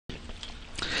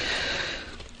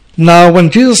Now, when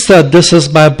Jesus said, "This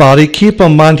is my body," keep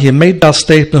in mind he made that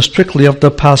statement strictly of the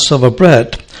Passover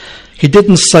bread. He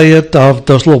didn't say it of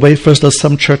those little wafers that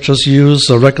some churches use,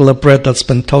 or regular bread that's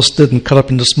been toasted and cut up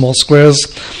into small squares,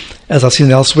 as I've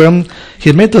seen elsewhere.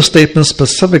 He made the statement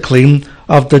specifically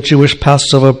of the Jewish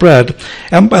Passover bread.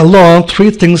 And by law, 3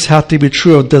 things had to be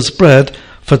true of this bread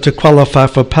for it to qualify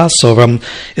for Passover.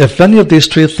 If any of these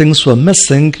 3 things were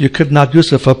missing, you could not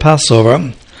use it for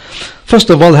Passover. First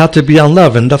of all, it had to be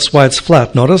unleavened. That's why it's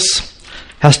flat. Notice? It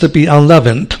has to be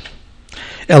unleavened.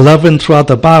 Leaven throughout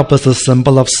the Bible is a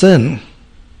symbol of sin.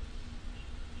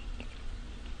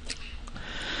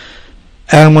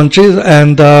 And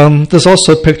there's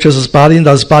also pictures of his body, and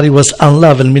that his body was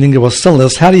unleavened, meaning it was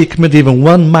sinless. Had he committed even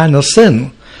one minor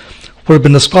sin, would have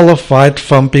been disqualified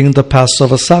from being the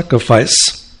Passover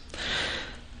sacrifice.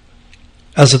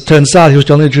 As it turns out, he was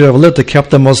the only Jew who ever lived that kept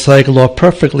the Mosaic law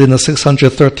perfectly in the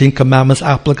 613 commandments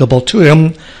applicable to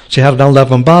him, so he had an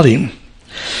unleavened body.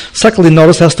 Secondly,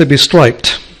 notice it has to be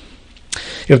striped.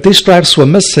 If these stripes were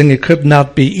missing, it could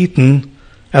not be eaten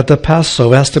at the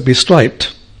Passover. It has to be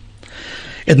striped.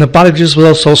 And the body of Jesus was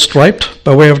also striped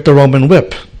by way of the Roman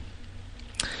whip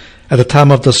at the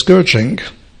time of the scourging.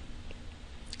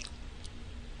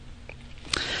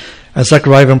 As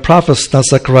Zechariah even prophesied, not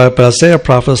Zechariah, but Isaiah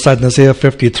prophesied in Isaiah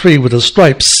 53, with the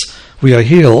stripes we are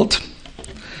healed.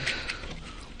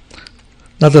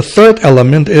 Now the third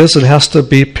element is it has to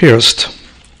be pierced,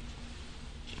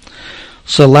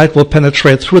 so light will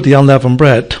penetrate through the unleavened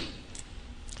bread.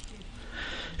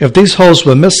 If these holes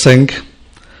were missing,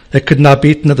 it could not be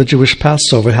eaten at the Jewish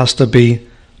Passover. It has to be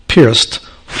pierced.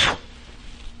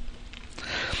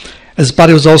 His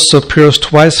body was also pierced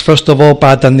twice, first of all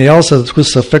by the nails of the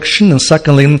crucifixion, and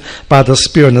secondly by the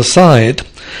spear in the side.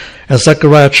 As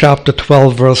Zechariah chapter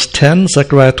 12, verse 10,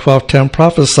 Zechariah 12:10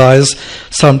 prophesies,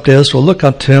 "Someday will look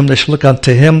unto him, they shall look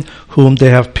unto him whom they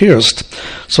have pierced."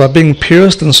 So by being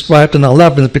pierced and striped and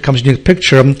unleavened, it becomes a unique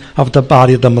picture of the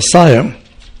body of the Messiah.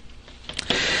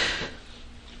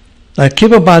 Now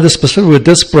keep in mind, specifically with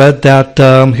this bread, that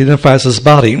he identifies his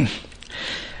body.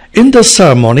 In this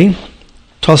ceremony,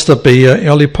 tossed up the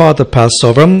early part of the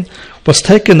Passover, what's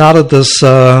taken out of this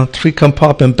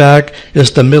 3-compartment bag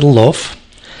is the middle loaf.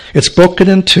 It's broken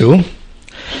in 2.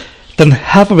 Then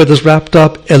half of it is wrapped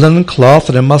up in linen cloth,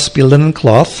 and it must be linen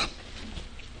cloth.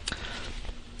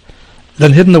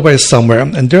 Then hidden away somewhere,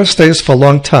 and there it stays for a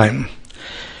long time.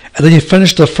 And then you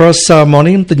finish the first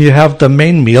ceremony, then you have the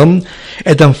main meal,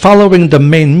 and then following the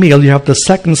main meal, you have the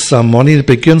second ceremony. It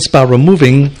begins by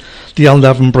removing the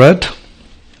unleavened bread.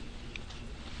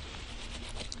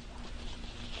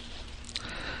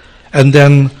 And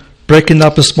then breaking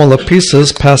up in smaller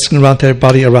pieces, passing around to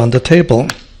everybody around the table.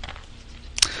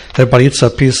 Everybody eats a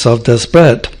piece of this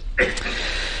bread.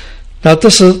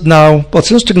 Now,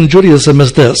 what's interesting in Judaism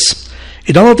is this.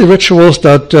 In all of the rituals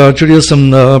that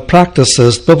Judaism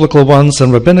practices, biblical ones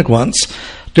and rabbinic ones,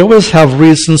 they always have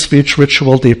reasons for each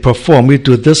ritual they perform. We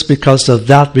do this because of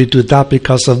that, we do that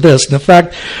because of this. And in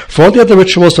fact, for all the other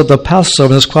rituals of the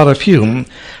Passover, there's quite a few.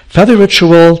 For every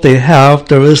ritual they have,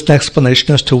 there is an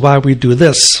explanation as to why we do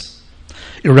this,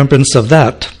 in remembrance of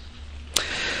that.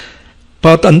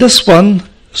 But on this one,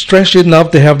 strangely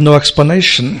enough, they have no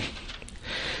explanation.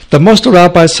 The most the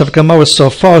rabbis have come out with so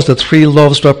far is the 3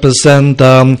 loaves represent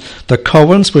the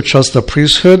Cohens, which was the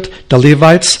priesthood, the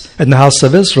Levites, and the house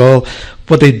of Israel.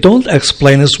 What they don't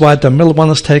explain is why the middle one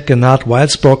is taken out, why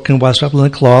it's broken, why it's wrapped in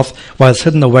cloth, why it's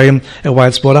hidden away, and why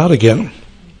it's brought out again.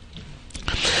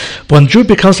 When a Jew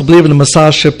becomes a believer in the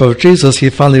Messiahship of Jesus, he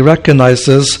finally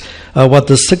recognizes what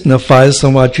this signifies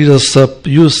and why Jesus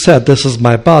said, "This is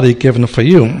my body given for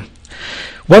you."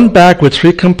 One bag with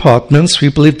 3 compartments. We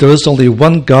believe there is only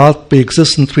one God, but he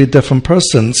exists in 3 different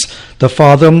persons: the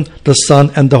Father, the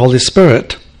Son, and the Holy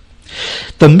Spirit.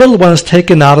 The middle one is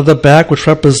taken out of the bag, which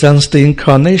represents the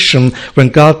incarnation, when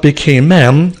God became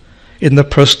man in the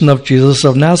person of Jesus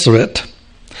of Nazareth.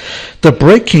 The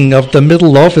breaking of the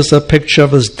middle loaf is a picture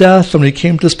of his death. When he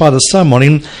came to this part of the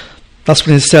ceremony, that's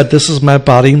when he said, "This is my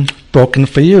body broken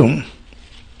for you."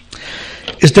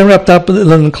 It's then wrapped up in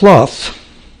linen cloth.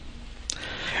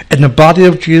 And the body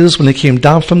of Jesus, when he came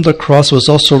down from the cross, was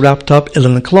also wrapped up in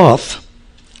linen cloth.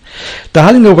 The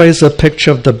hiding away is a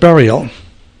picture of the burial.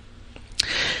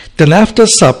 Then after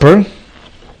supper,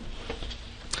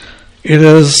 it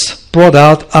is brought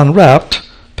out unwrapped,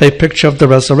 a picture of the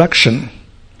resurrection.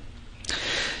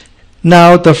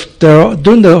 Now,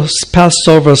 during the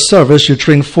Passover service, you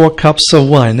drink 4 cups of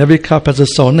wine. Every cup has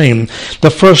its own name.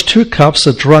 The first 2 cups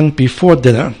are drunk before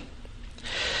dinner.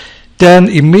 Then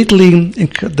immediately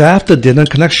after dinner, in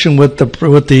connection with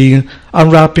the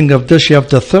unwrapping of this, you have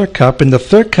the third cup, and the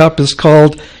third cup is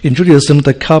called in Judaism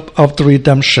the cup of the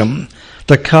redemption.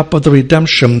 The cup of the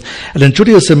redemption. And in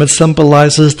Judaism it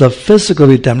symbolizes the physical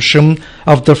redemption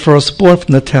of the firstborn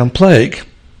from the 10th plague.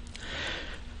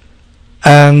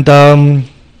 And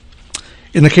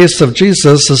in the case of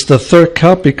Jesus, it's the third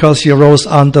cup because he arose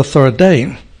on the third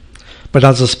day. But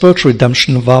as a spiritual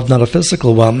redemption involved, not a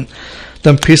physical one.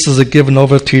 Then pieces are given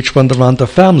over to each one around the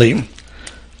family.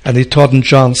 And he taught in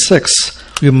John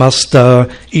 6, we must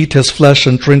eat his flesh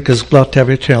and drink his blood to have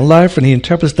eternal life. And he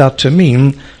interprets that to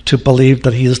mean to believe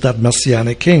that he is that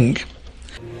Messianic king.